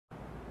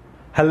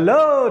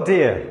Hello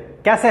dear,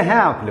 कैसे हैं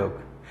आप लोग।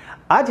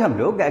 आज हम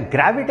लोग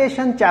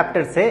ग्रेविटेशन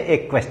चैप्टर से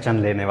एक क्वेश्चन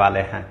लेने वाले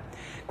हैं।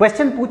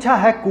 क्वेश्चन पूछा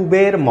है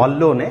कुबेर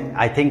मोल्लो ने।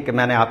 आई थिंक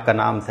मैंने आपका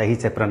नाम सही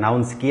से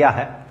प्रोनाउंस किया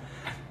है।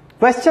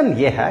 क्वेश्चन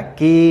ये है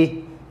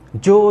कि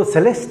जो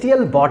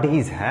सेलेस्टियल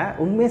बॉडीज हैं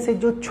उनमें से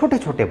जो छोटे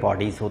छोटे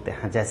बॉडीज होते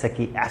हैं, जैसे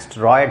कि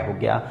एस्टेरॉयड हो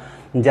गया,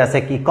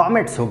 जैसे कि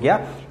कॉमेट्स हो गया,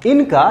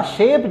 इनका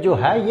शेप जो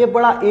है ये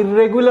बड़ा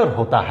इर्रेगुलर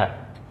होता है।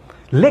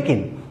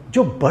 लेकिन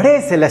जो बड़े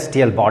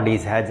सेलेस्टियल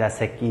बॉडीज है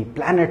जैसे कि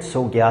प्लैनेट्स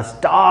हो गया,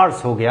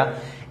 स्टार्स हो गया,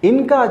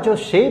 इनका जो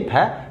शेप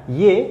है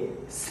ये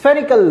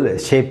स्फेरिकल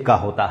शेप का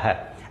होता है।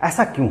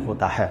 ऐसा क्यों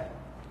होता है?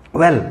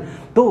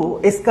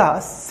 तो इसका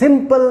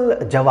सिंपल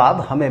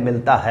जवाब हमें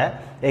मिलता है।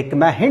 एक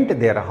मैं हिंट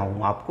दे रहा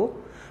हूं आपको।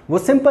 वो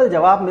सिंपल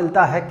जवाब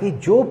मिलता है कि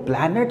जो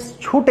प्लैनेट्स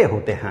छोटे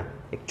होते हैं,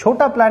 एक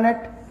छोटा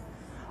प्लैनेट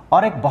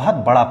और एक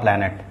बहुत बड़ा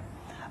प्लैनेट,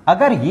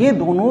 अगर ये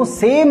दोनों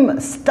सेम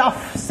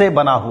स्टफ से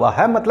बना हुआ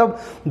है, मतलब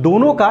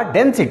दोनों का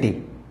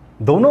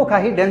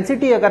ही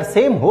डेंसिटी अगर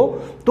सेम हो,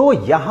 तो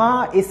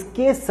यहां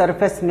इसके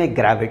सरफेस में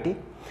ग्रेविटी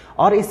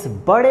और इस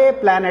बड़े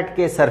प्लैनेट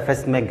के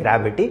सरफेस में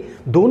ग्रेविटी,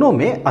 दोनों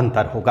में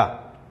अंतर होगा।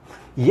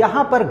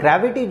 यहां पर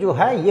ग्रेविटी जो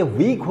है ये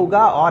वीक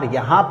होगा और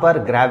यहां पर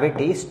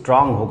ग्रेविटी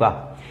स्ट्रांग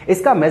होगा।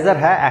 इसका मेजर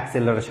है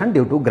एक्सेलरेशन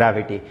ड्यू टू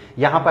ग्रेविटी।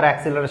 यहां पर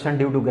एक्सेलरेशन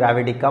ड्यू टू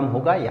ग्रेविटी कम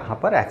होगा, यहां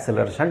पर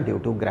एक्सेलरेशन ड्यू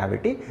टू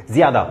ग्रेविटी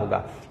ज्यादा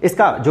होगा।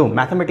 इसका जो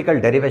मैथमेटिकल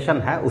डेरिवेशन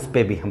है उस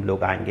पे भी हम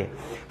लोग आएंगे।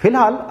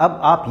 फिलहाल अब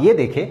आप ये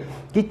देखें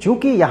कि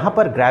चूंकि यहां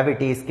पर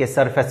ग्रेविटी इसके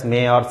सरफेस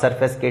में और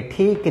सरफेस के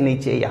ठीक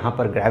नीचे यहां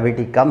पर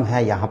ग्रेविटी कम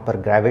है, यहां पर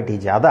ग्रेविटी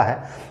ज्यादा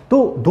है,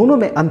 तो दोनों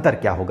में अंतर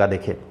क्या होगा।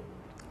 देखिए,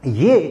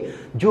 ये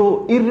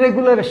जो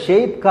इर्रेगुलर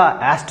शेप का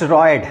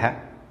एस्टेरॉयड है,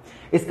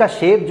 इसका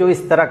शेप जो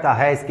इस तरह का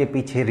है, इसके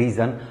पीछे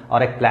रीजन,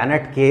 और एक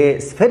प्लैनेट के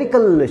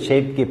स्फेरिकल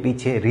शेप के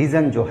पीछे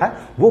रीजन जो है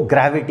वो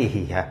ग्रेविटी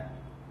ही है।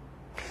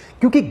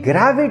 क्योंकि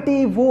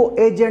ग्रेविटी वो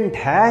एजेंट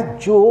है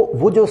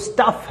जो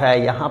स्टफ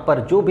है, यहां पर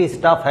जो भी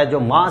स्टफ है, जो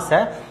मास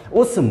है,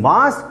 उस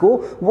मास को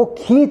वो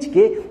खींच के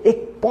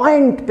एक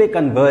पॉइंट पे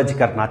कन्वर्ज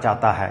करना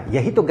चाहता है।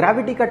 यही तो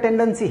ग्रेविटी का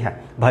टेंडेंसी है।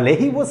 भले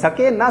ही वो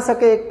सके ना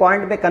सके एक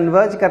पॉइंट पे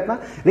कन्वर्ज करना,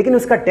 लेकिन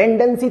उसका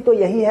टेंडेंसी तो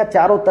यही है,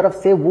 चारों तरफ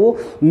से वो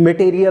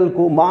मटेरियल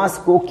को, मास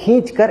को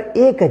खींचकर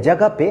एक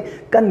जगह पे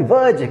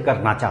कन्वर्ज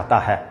करना चाहता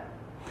है।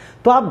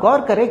 तो आप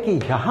गौर करें कि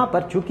यहां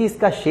पर चूंकि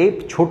इसका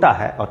शेप छोटा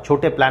है और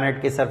छोटे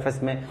प्लैनेट के सरफेस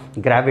में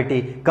ग्रेविटी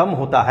कम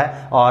होता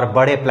है और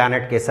बड़े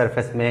प्लैनेट के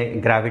सरफेस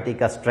में ग्रेविटी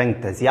का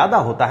स्ट्रेंथ ज्यादा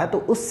होता है, तो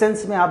उस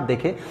सेंस में आप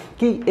देखें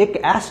कि एक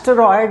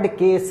एस्टेरॉयड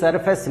के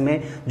सरफेस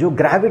में जो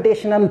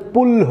ग्रेविटेशनल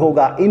पुल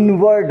होगा,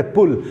 इनवर्ड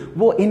पुल,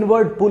 वो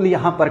इनवर्ड पुल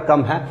यहां पर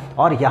कम है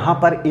और यहां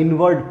पर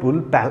इनवर्ड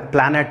पुल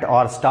प्लैनेट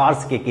और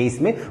स्टार्स के केस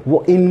में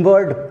वो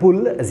इनवर्ड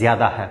पुल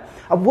ज्यादा है।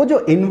 अब वो जो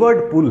इनवर्ड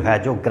पुल है,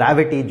 जो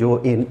ग्रेविटी जो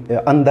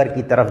अंदर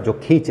की तरफ जो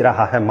खींच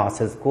रहा है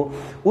मासेस को,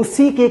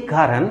 उसी के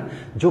कारण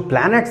जो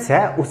प्लैनेट्स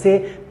है उसे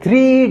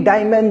 3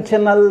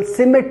 डायमेंशनल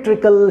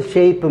सिमेट्रिकल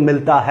शेप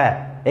मिलता है,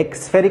 एक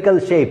स्फेरिकल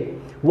शेप।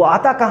 वो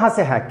आता कहां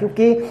से है?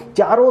 क्योंकि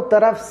चारों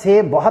तरफ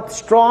से बहुत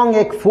स्ट्रांग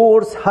एक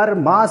फोर्स हर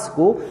मास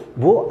को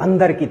वो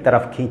अंदर की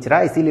तरफ खींच रहा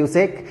है, इसीलिए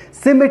उसे एक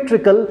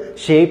सिमेट्रिकल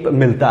शेप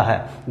मिलता है।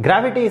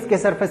 ग्रेविटी इसके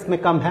सरफेस में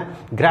कम है,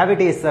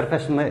 ग्रेविटी इस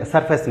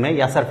सरफेस में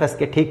या सरफेस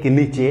के ठीक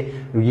नीचे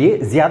ये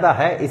ज्यादा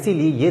है,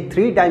 इसीलिए ये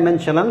 3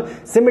 डायमेंशनल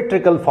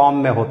सिमेट्रिकल फॉर्म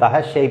में होता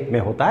है, शेप में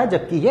होता है,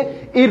 जबकि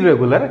ये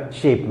इर्रेगुलर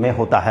शेप में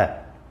होता है।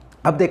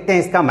 अब देखते हैं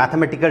इसका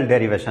मैथमेटिकल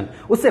डेरिवेशन।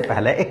 उससे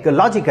पहले एक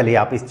लॉजिकली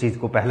आप इस चीज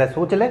को पहले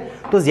सोच ले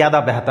तो ज्यादा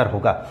बेहतर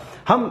होगा।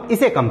 हम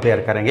इसे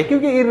कंपेयर करेंगे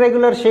क्योंकि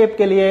इर्रेगुलर शेप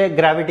के लिए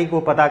ग्रेविटी को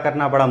पता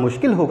करना बड़ा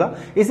मुश्किल होगा,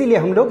 इसीलिए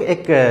हम लोग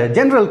एक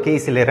जनरल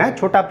केस ले रहे हैं,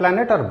 छोटा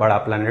प्लैनेट और बड़ा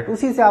प्लैनेट।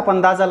 उसी से आप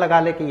अंदाजा लगा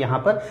ले कि यहां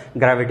पर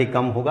ग्रेविटी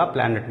कम होगा,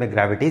 प्लैनेट में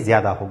ग्रेविटी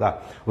ज्यादा होगा।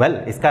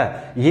 इसका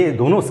ये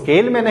दोनों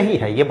स्केल में नहीं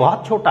है, ये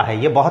बहुत छोटा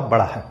है, ये बहुत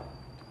बड़ा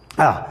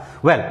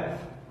है।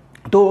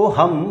 तो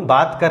हम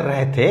बात कर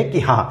रहे थे कि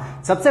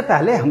हाँ, सबसे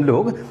पहले हम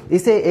लोग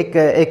इसे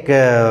एक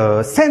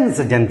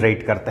सेंस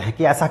जनरेट करते हैं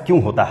कि ऐसा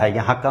क्यों होता है,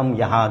 यहां कम,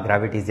 यहां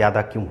ग्रेविटी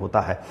ज्यादा क्यों होता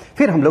है।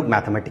 फिर हम लोग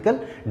मैथमेटिकल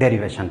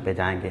डेरिवेशन पे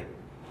जाएंगे।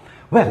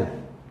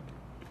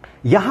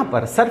 यहां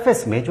पर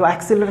सरफेस में जो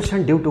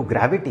एक्सेलरेशन ड्यू टू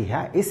ग्रेविटी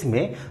है,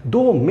 इसमें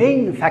 2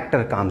 मेन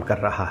फैक्टर काम कर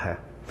रहा है।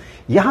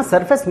 यहां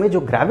सरफेस में जो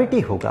ग्रेविटी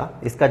होगा,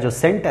 इसका जो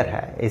सेंटर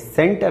है, इस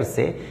सेंटर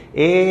से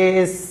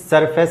इस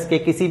सरफेस के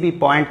किसी भी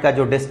पॉइंट का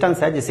जो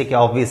डिस्टेंस है, जिसे कि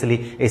ऑब्वियसली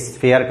इस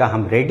स्फीयर का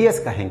हम रेडियस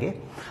कहेंगे,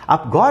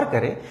 आप गौर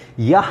करें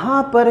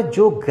यहां पर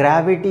जो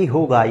ग्रेविटी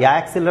होगा या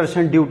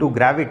एक्सेलरेशन ड्यू टू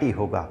ग्रेविटी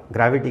होगा,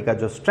 ग्रेविटी का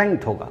जो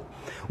स्ट्रेंथ होगा,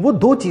 वो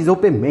 2 चीजों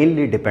पे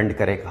मेनली डिपेंड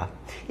करेगा।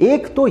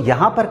 एक तो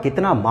यहां पर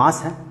कितना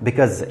मास है,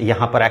 बिकॉज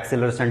यहां पर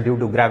एक्सेलरेशन ड्यू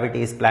टू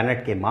ग्रेविटी इस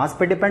प्लैनेट के मास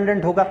पे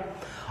डिपेंडेंट होगा,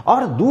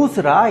 और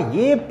दूसरा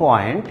ये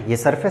पॉइंट, ये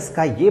सरफेस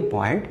का ये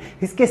पॉइंट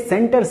इसके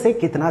सेंटर से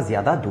कितना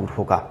ज्यादा दूर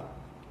होगा।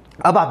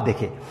 अब आप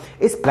देखिए,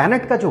 इस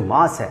प्लैनेट का जो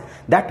मास है,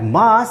 that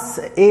mass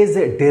is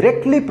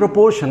directly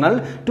proportional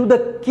to the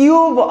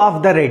cube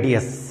of the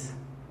radius,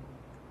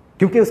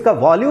 क्योंकि उसका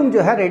वॉल्यूम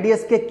जो है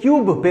रेडियस के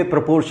क्यूब पे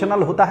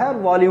प्रोपोर्शनल होता है और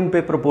वॉल्यूम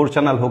पे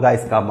प्रोपोर्शनल होगा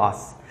इसका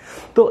मास।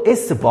 तो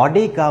इस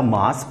बॉडी का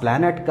मास,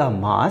 प्लैनेट का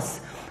मास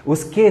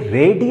उसके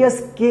रेडियस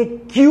के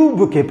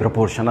क्यूब के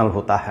प्रोपोर्शनल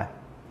होता है।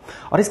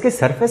 और इसके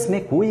सरफेस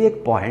में कोई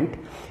एक पॉइंट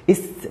इस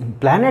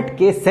प्लैनेट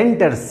के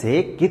सेंटर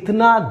से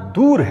कितना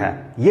दूर है,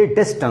 ये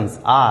डिस्टेंस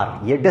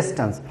r, ये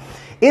डिस्टेंस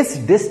इस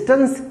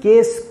डिस्टेंस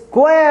के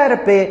स्क्वायर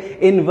पे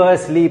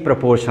इनवर्सली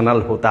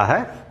प्रोपोर्शनल होता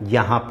है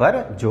यहां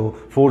पर जो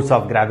फोर्स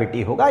ऑफ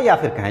ग्रेविटी होगा, या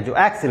फिर कहें जो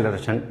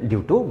एक्सीलरेशन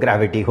ड्यू टू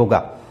ग्रेविटी होगा।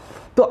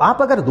 तो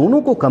आप अगर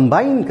दोनों को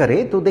कंबाइन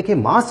करें तो देखिए,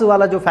 मास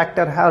वाला जो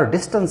फैक्टर है और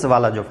डिस्टेंस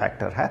वाला जो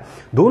फैक्टर है,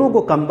 दोनों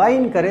को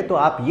कंबाइन करें तो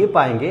आप ये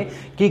पाएंगे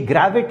कि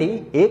ग्रेविटी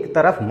एक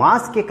तरफ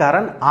मास के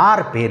कारण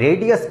r पे,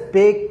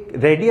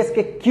 रेडियस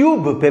के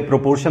क्यूब पे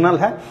प्रोपोर्शनल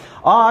है,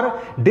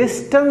 और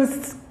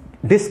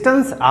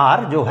डिस्टेंस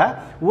r जो है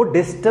वो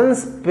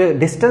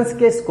डिस्टेंस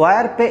के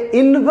स्क्वायर पे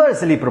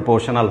इनवर्सली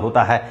प्रोपोर्शनल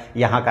होता है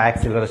यहां का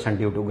एक्सीलरेशन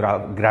ड्यू टू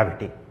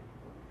ग्रेविटी।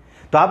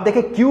 तो आप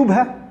देखें, क्यूब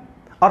है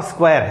और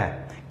स्क्वायर है,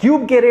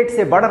 क्यूब के रेट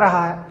से बढ़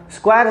रहा है,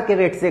 स्क्वायर के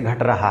रेट से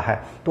घट रहा है।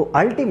 तो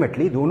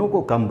अल्टीमेटली दोनों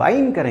को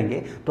कंबाइन करेंगे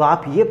तो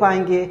आप ये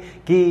पाएंगे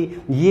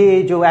कि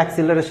ये जो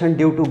एक्सीलरेशन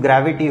ड्यू टू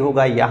ग्रेविटी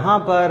होगा यहां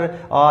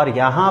पर और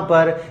यहां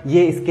पर,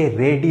 ये इसके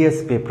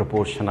रेडियस पे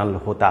प्रोपोर्शनल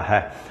होता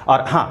है।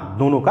 और हाँ,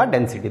 दोनों का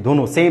डेंसिटी,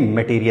 दोनों सेम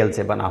मटेरियल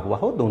से बना हुआ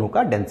हो, दोनों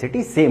का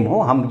डेंसिटी सेम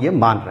हो, हम ये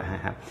मान रहे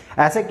हैं।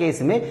 ऐसे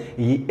केस में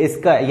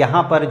इसका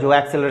यहां पर जो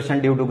एक्सीलरेशन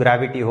ड्यू टू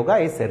ग्रेविटी होगा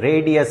इस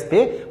रेडियस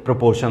पे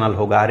प्रोपोर्शनल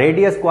होगा।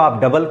 रेडियस को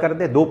आप डबल कर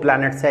दे, दो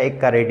प्लैनेट्स है, एक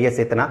का रेडियस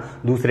इतना,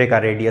 दूसरे का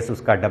रेडियस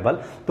उसका डबल,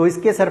 तो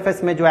इसके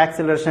सरफेस में जो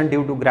एक्सीलरेशन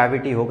ड्यू टू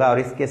ग्रेविटी होगा और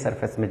इसके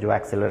सरफेस में जो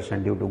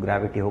एक्सीलरेशन ड्यू टू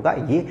ग्रेविटी होगा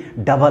ये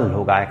डबल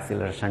होगा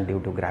एक्सीलरेशन ड्यू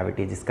टू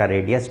ग्रेविटी, जिसका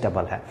रेडियस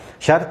डबल है।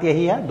 शर्त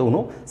यही है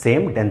दोनों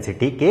सेम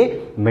डेंसिटी के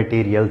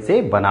मटेरियल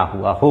से बना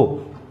हुआ हो।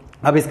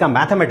 अब इसका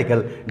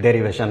मैथमेटिकल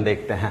डेरिवेशन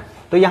देखते हैं।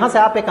 तो यहां से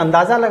आप एक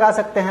अंदाजा लगा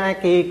सकते हैं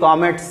कि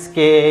कॉमेट्स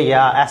के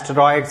या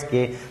एस्टेरॉइड्स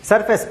के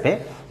सरफेस पे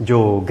जो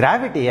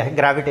ग्रेविटी है,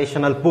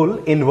 ग्रेविटेशनल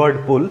पुल, इनवर्ड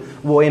पुल,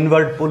 वो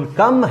इनवर्ड पुल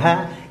कम है,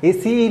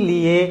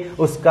 इसीलिए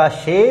उसका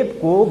शेप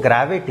को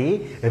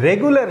ग्रेविटी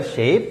रेगुलर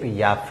शेप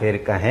या फिर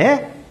कहें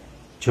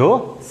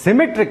जो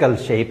सिमेट्रिकल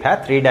शेप है,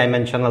 3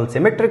 dimensional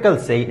symmetrical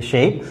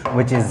shape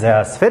which is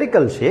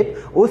spherical shape,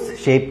 उस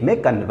शेप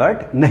में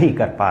कन्वर्ट नहीं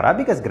कर पा रहा,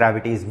 because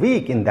gravity is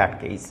weak in that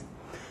case.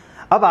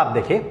 अब आप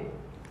देखिए,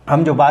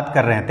 हम जो बात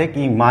कर रहे थे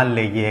कि मान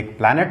लीजिए एक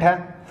प्लैनेट है,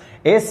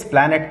 इस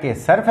प्लैनेट के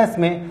सरफेस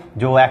में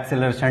जो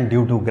एक्सीलरेशन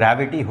ड्यू टू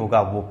ग्रेविटी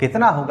होगा वो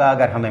कितना होगा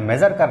अगर हमें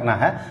मेजर करना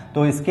है।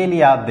 तो इसके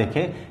लिए आप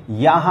देखें,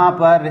 यहां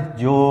पर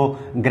जो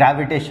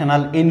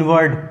ग्रेविटेशनल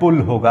इनवर्ड पुल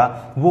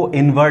होगा वो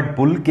इनवर्ड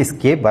पुल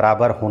किसके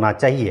बराबर होना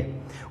चाहिए?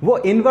 वो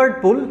इनवर्ड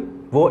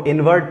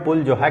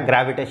पुल जो है,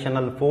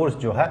 ग्रेविटेशनल फोर्स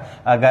जो है,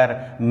 अगर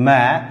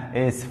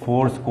मैं इस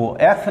फोर्स को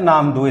F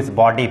नाम दूं इस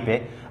बॉडी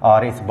पे,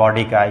 और इस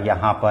बॉडी का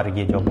यहां पर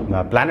ये जो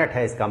प्लैनेट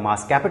है इसका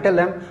मास कैपिटल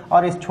M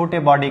और इस छोटे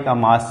बॉडी का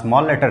मास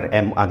स्मॉल लेटर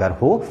m अगर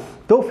हो,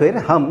 तो फिर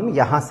हम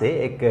यहां से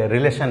एक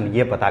रिलेशन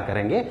ये पता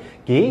करेंगे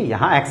कि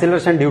यहां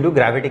एक्सीलरेशन ड्यू टू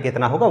ग्रेविटी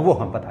कितना होगा, वो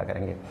हम पता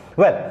करेंगे।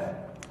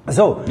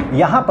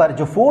 यहां पर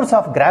जो फोर्स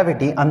ऑफ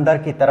ग्रेविटी अंदर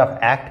की तरफ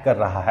एक्ट कर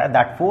रहा है,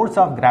 that force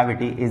of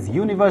gravity is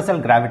universal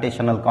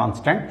gravitational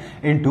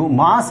constant into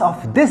mass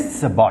of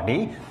this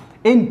body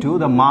into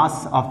the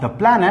mass of the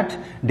planet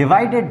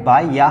divided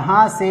by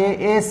यहां से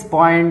इस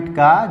पॉइंट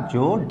का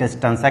जो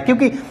डिस्टेंस है।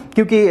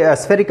 क्योंकि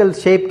स्फेरिकल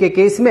शेप के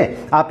केस में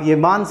आप ये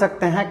मान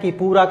सकते हैं कि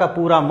पूरा का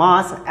पूरा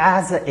मास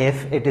as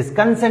if it is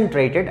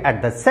concentrated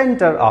at the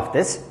centre of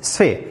this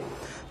sphere.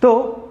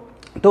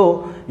 तो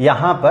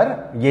यहां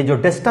पर ये जो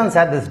डिस्टेंस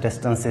है, दिस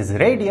डिस्टेंस इज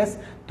रेडियस,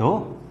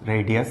 तो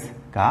रेडियस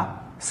का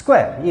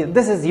square,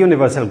 this is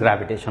universal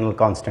gravitational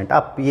constant.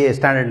 आप ये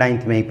स्टैंडर्ड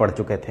 9th में ही पढ़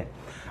चुके थे।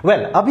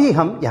 अभी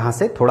हम यहां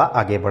से थोड़ा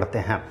आगे बढ़ते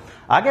हैं।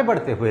 आगे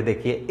बढ़ते हुए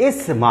देखिए,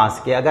 इस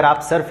मास के, अगर आप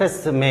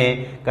सरफेस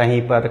में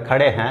कहीं पर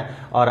खड़े हैं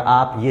और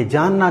आप ये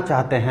जानना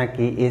चाहते हैं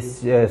कि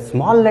इस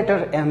स्मॉल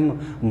लेटर m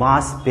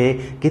मास पे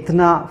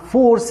कितना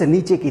फोर्स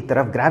नीचे की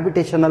तरफ,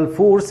 ग्रेविटेशनल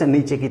फोर्स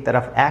नीचे की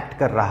तरफ एक्ट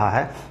कर रहा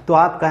है, तो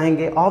आप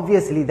कहेंगे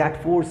obviously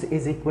that force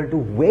is equal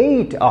to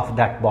weight of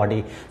that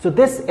body, so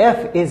this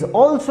f is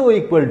also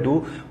equal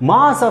to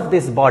mass of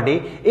this body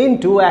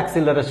into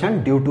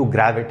acceleration due to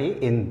gravity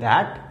in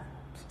that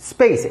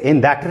space, in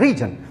that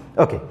reason.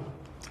 Okay,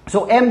 so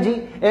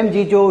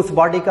mg जो उस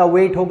body का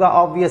wait होगा,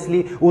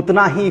 obviously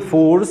उतना ही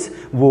force,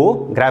 वो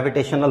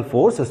gravitational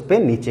force उस पे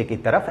नीचे की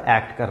तरफ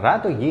एक्ट कर रहा है,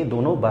 तो ये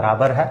दोनों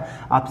बराबर है।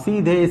 आप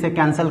सीधे इसे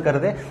कैंसिल कर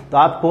दे तो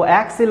आपको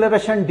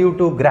एक्सीलरेशन ड्यू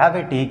टू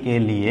ग्रेविटी के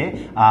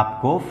लिए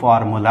आपको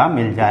फॉर्मूला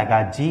मिल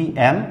जाएगा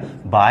gm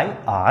by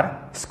r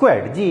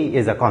squared. g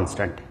is a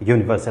constant,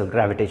 universal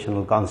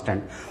gravitational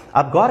constant.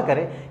 अब गौर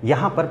करें,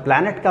 यहां पर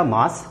प्लैनेट का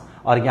मास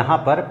और यहां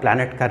पर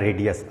प्लैनेट का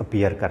रेडियस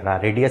अपीयर कर रहा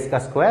है, रेडियस का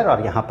स्क्वायर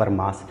और यहां पर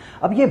मास।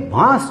 अब ये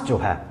मास जो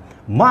है,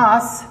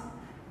 मास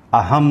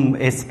हम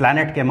इस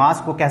प्लैनेट के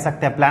मास को कह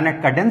सकते हैं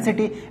प्लैनेट का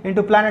डेंसिटी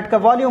इनटू प्लैनेट का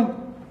वॉल्यूम।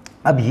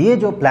 अब ये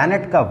जो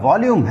प्लैनेट का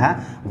वॉल्यूम है,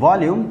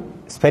 वॉल्यूम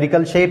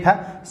स्फेरिकल शेप है,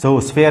 सो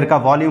स्फेयर का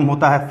वॉल्यूम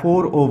होता है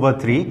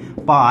 4/3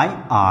 पाई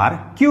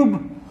r क्यूब।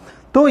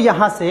 तो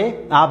यहां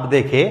से आप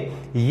देखें,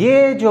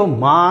 ये जो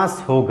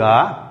मास होगा,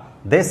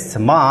 this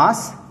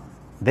mass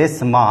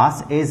this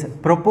mass is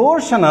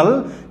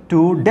proportional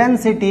to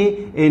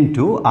density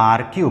into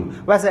r cube।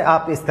 वैसे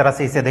आप इस तरह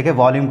से इसे देखें,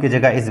 वॉल्यूम की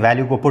जगह इस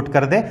वैल्यू को पुट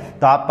कर दे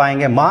तो आप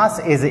पाएंगे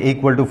mass is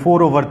equal to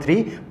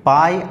 4/3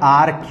 pi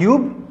are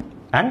cube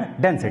and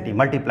density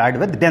multiplied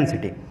with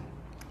density.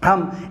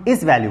 हम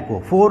इस वैल्यू को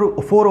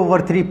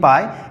 4/3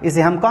 पाई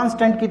इसे हम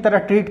कांस्टेंट की तरह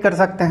ट्रीट कर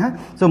सकते हैं।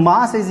 सो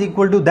mass is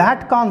equal to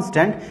that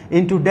constant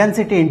into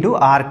density into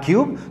are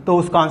cube. तो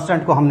उस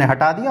कांस्टेंट को हमने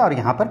हटा दिया और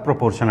यहां पर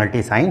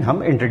प्रोपोर्शनलिटी साइन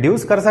हम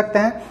इंट्रोड्यूस कर सकते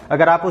हैं।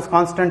 अगर आप उस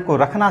कांस्टेंट को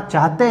रखना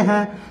चाहते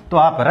हैं तो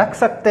आप रख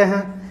सकते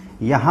हैं।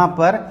 यहां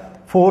पर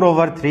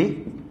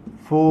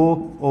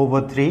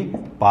 4/3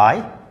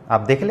 पाई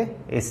आप देख ले,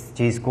 इस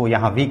चीज को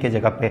यहां v के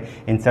जगह पे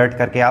इंसर्ट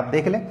करके आप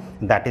देख ले,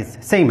 that is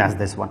same as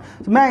this one.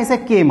 तो मैं इसे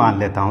k मान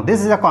लेता हूं,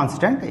 दिस इज अ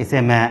कांस्टेंट,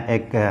 इसे मैं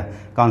एक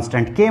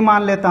कांस्टेंट k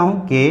मान लेता हूं,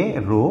 k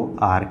रो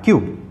आर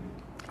क्यूब।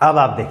 अब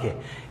आप देखिए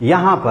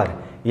यहां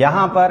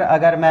पर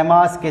अगर मैं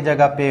मास के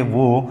जगह पे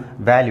वो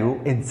वैल्यू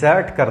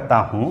इंसर्ट करता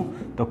हूं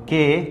तो k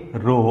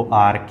row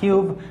are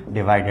cube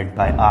divided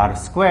by are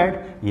squared,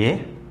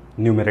 ये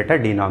न्यूमरेटर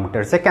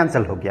डिनोमिनेटर से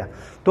कैंसिल हो गया।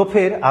 तो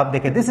फिर आप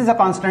देखिए this is a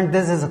constant,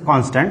 this is a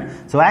constant,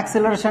 so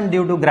acceleration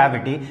due to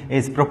gravity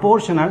is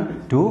proportional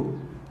to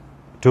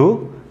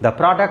the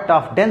product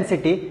of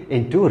density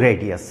into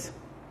radius.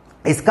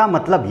 इसका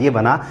मतलब ये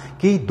बना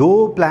कि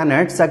दो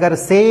प्लैनेट्स अगर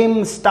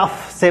सेम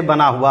स्टफ से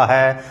बना हुआ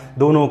है,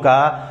 दोनों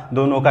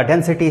का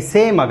डेंसिटी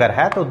सेम अगर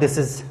है तो this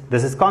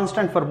is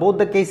constant for both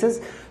the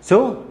cases.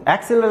 So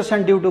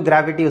acceleration due to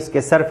gravity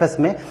उसके सरफेस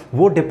में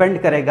वो डिपेंड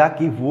करेगा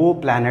कि वो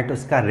प्लैनेट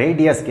उसका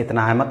रेडियस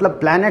कितना है। मतलब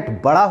प्लैनेट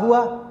बड़ा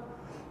हुआ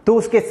तो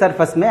उसके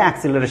सरफेस में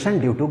एक्सेलरेशन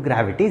ड्यू टू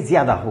ग्रेविटी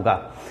ज्यादा होगा।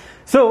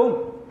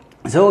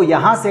 सो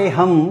यहां से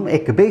हम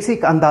एक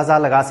बेसिक अंदाजा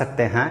लगा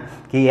सकते हैं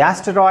कि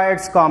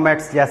एस्टेरॉयड्स,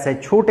 कॉमेट्स जैसे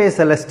छोटे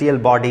सेलेस्टियल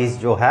बॉडीज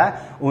जो है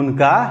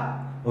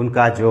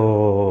उनका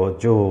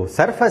जो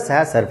सरफेस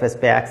है, सरफेस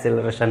पे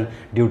एक्सेलरेशन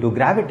ड्यू टू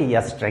ग्रेविटी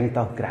या स्ट्रेंथ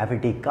ऑफ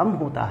ग्रेविटी कम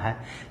होता है।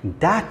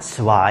 दैट्स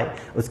वाई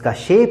उसका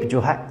शेप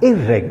जो है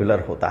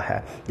इर्रेगुलर होता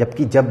है।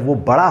 जबकि जब वो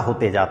बड़ा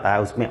होते जाता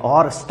है, उसमें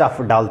और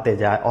स्टफ डालते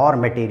जाए और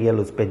मटेरियल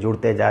उस पर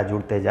जुड़ते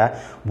जाए,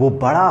 वो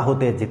बड़ा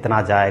होते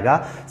जितना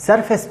जाएगा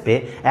सरफेस पे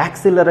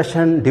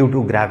एक्सेलरेशन ड्यू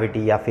टू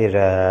ग्रेविटी या फिर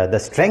द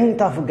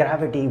स्ट्रेंथ ऑफ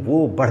ग्रेविटी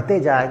वो बढ़ते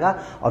जाएगा।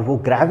 और वो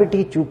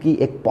ग्रेविटी चूंकि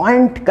एक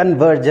पॉइंट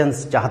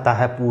कन्वर्जेंस चाहता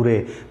है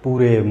पूरे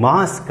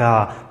मास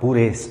का,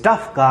 पूरे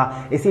स्टफ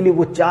का, इसीलिए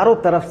वो चारों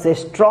तरफ से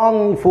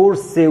स्ट्रॉन्ग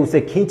फोर्स से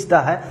उसे खींचता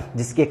है,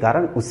 जिसके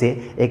कारण उसे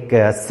एक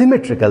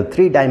सिमेट्रिकल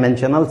 3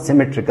 डायमेंशनल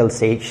सिमेट्रिकल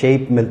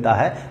शेप मिलता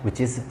है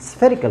which is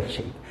spherical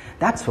shape.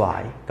 That's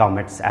why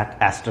comets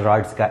eight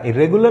asteroids का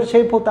इरेगुलर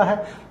शेप होता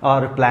है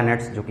और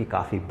प्लैनेट्स जो कि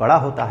काफी बड़ा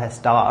होता है,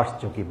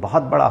 स्टार्स जो कि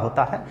बहुत बड़ा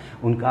होता है,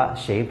 उनका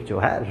शेप जो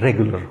है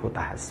रेगुलर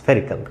होता है,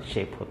 स्फेरिकल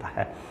शेप होता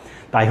है।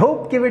 तो आई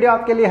होप कि वीडियो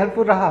आपके लिए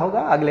हेल्पफुल रहा होगा।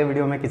 अगले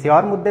वीडियो में किसी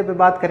और मुद्दे पे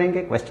बात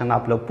करेंगे। क्वेश्चन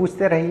आप लोग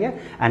पूछते रहिए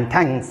and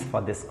thanks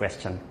for this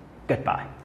question. Good bye.